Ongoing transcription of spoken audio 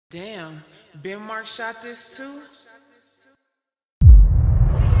Damn, Ben Mark shot this too?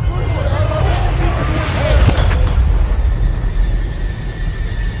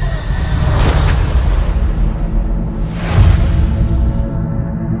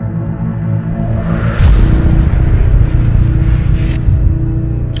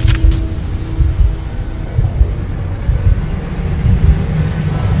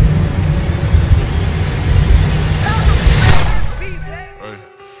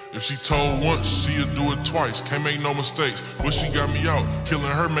 If she told once, she'll do it twice. Can't make no mistakes, but she got me out. Killing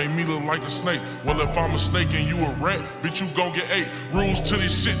her made me look like a snake. Well, if I'm a snake and you a rat, bitch, you gon' get 8. Rules to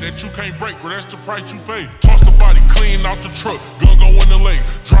this shit that you can't break, well, that's the price you pay. Toss the body clean out the truck, gun go in the lake.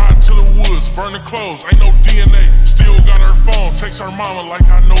 Drive to the woods, burn the clothes, ain't no DNA. Still got her phone, text her mama like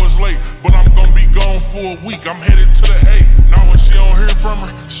I know it's late. But I'm gon' be gone for a week, I'm headed to the A. Now when she don't hear from her,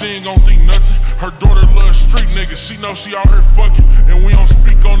 she ain't gon' think nothing. Her daughter loves street niggas, she know she out here fucking. And we don't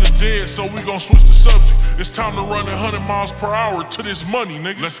speak on the dead, so we gon' switch the subject. It's time to run 100 miles per hour to this money,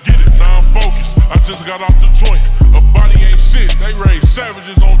 nigga. Let's get it, now I'm focused. I just got off the joint. A body ain't shit, they raise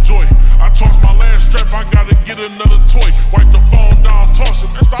savages on joy. I tossed my last strap, I gotta get another toy. Wipe the phone down, toss it,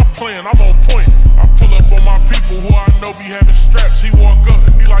 man, stop playing, I'm on point. I pull up on my people who I know be having straps. He walk up,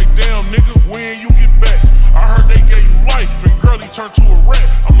 he like, damn nigga, when you get back? I heard they gave you life, and girl, he turned to a rat.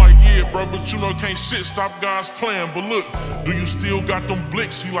 I'm like, yeah, bro, but you know can't shit stop God's plan. But look, do you still got them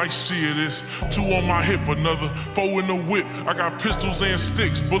blicks? He like, shit, it's 2 on my hip, another 4 in the whip. I got pistols and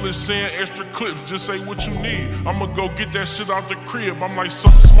sticks, bullets and extra clips. Just say what you need, I'ma go get that shit out the crib. I'm like,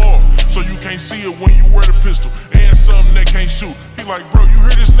 something small, so you can't see it when you wear the pistol. And something that can't shoot. He like, bro, you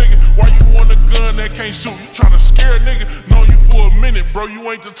hear this nigga? Why you want a gun that can't shoot? You tryna scare a nigga? Know you for a minute, bro, you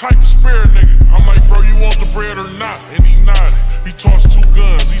ain't the type to spare a nigga. I'm like, bro, you want the bread or not? And he nodded. He tossed 2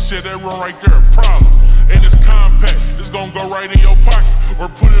 guns, he said that run right there, a problem. And it's compact, it's gonna go right in your pocket. Or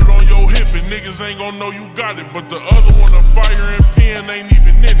put it on your hip and niggas ain't gonna know you got it. But the other one, a fire and pen, ain't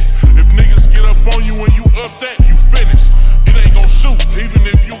even in it. If niggas get up on you and you up that, you finished. It ain't gon' shoot, even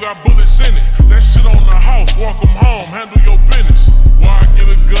if you got bullets in it. That shit on the house, walk them home, handle your business. Why I get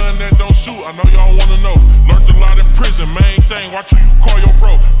a gun that don't shoot? I know y'all wanna know. Learned a lot in prison, main thing, watch who you call your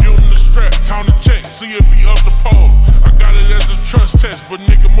bro. Building the strap, count the check, see if he up the pole. I got it as a trust test, but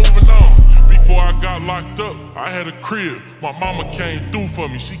nigga moving on. Before I got locked up, I had a crib. My mama came through for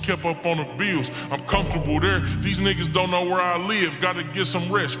me, she kept up on the bills. I'm comfortable there, these niggas don't know where I live. Gotta get some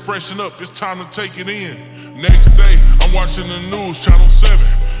rest, freshen up, it's time to take it in. Next day, I'm watching the news, channel 7.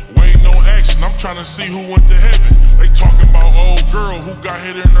 Waiting on action, I'm trying to see who went to heaven. They talking about old girl who got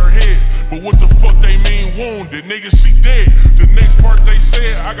hit in her head. But what the fuck they mean wounded? Nigga, she dead. The next part they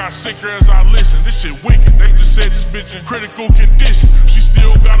said, I got sicker as I listened. This shit wicked. They just said this bitch in critical condition. She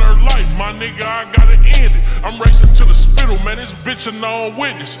still got her life, my nigga, I gotta end it. I'm racing to the spittle, man, this bitch a known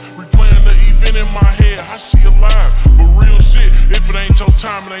witness. Replaying the event in my head, how she alive? But real shit, if it ain't your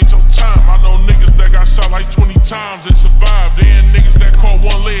time, it ain't your time. I know niggas that got shot like 20 times and survived. Then niggas that caught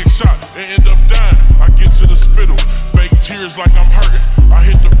one leg shot and end up dying. I get to the spittle, fake tears like I'm hurting. I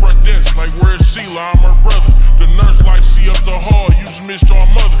hit the front desk like, where's Sheila? I'm her brother. The nurse like, she up the hall, you just missed your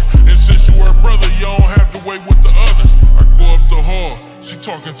mother. And since you her brother, you don't have to wait with the others. I go up the hall, she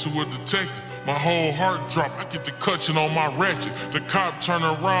talking to a detective. My whole heart dropped, I get the clutching on my ratchet. The cop turn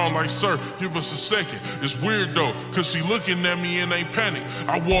around like, sir, give us a second. It's weird though, cause she looking at me and ain't panic.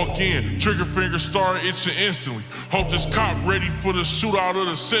 I walk in, trigger finger start itching instantly. Hope this cop ready for the shootout of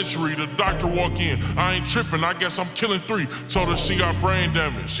the century. The doctor walk in, I ain't tripping, I guess I'm killing 3. Told her she got brain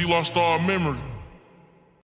damage, she lost all memory.